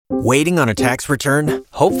Waiting on a tax return?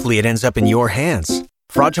 Hopefully it ends up in your hands.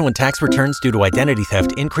 Fraudulent tax returns due to identity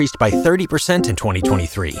theft increased by 30% in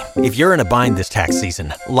 2023. If you're in a bind this tax season,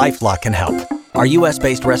 LifeLock can help. Our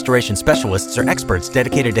U.S.-based restoration specialists are experts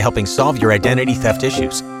dedicated to helping solve your identity theft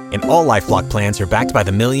issues. And all LifeLock plans are backed by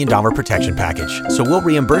the $1 Million Protection Package. So we'll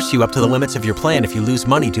reimburse you up to the limits of your plan if you lose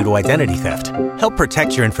money due to identity theft. Help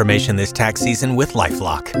protect your information this tax season with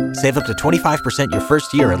LifeLock. Save up to 25% your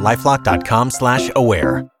first year at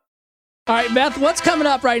LifeLock.com/aware. All right, Beth, what's coming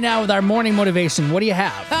up right now with our morning motivation? What do you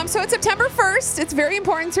have? So it's September 1st. It's very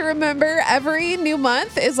important to remember every new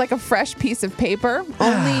month is like a fresh piece of paper.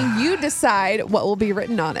 Only you decide what will be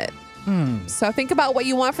written on it. So think about what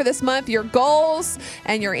you want for this month, your goals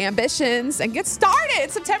and your ambitions, and get started.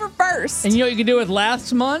 It's September 1st. And you know what you can do with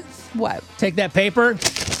last month? What? Take that paper.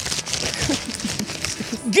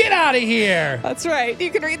 Get out of here. That's right. You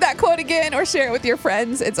can read that quote again or share it with your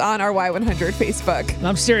friends. It's on our Y100 Facebook.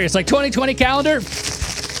 I'm serious. Like 2020 calendar,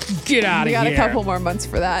 get out of here. We got a couple more months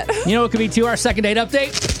for that. You know what could be too? Our second date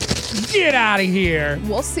update? Get out of here.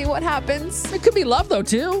 We'll see what happens. It could be love, though,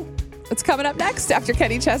 too. It's coming up next after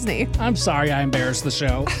Kenny Chesney. I'm sorry I embarrassed the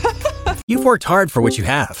show. You've worked hard for what you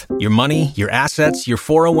have. Your money, your assets, your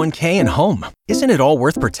 401k, and home. Isn't it all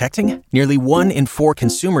worth protecting? Nearly 1 in 4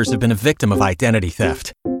 consumers have been a victim of identity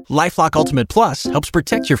theft. LifeLock Ultimate Plus helps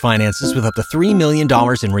protect your finances with up to $3 million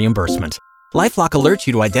in reimbursement. LifeLock alerts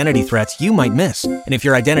you to identity threats you might miss. And if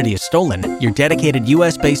your identity is stolen, your dedicated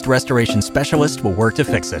U.S.-based restoration specialist will work to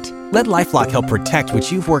fix it. Let LifeLock help protect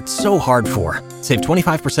what you've worked so hard for. Save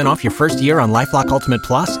 25% off your first year on LifeLock Ultimate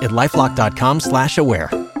Plus at LifeLock.com/aware.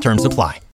 Terms apply.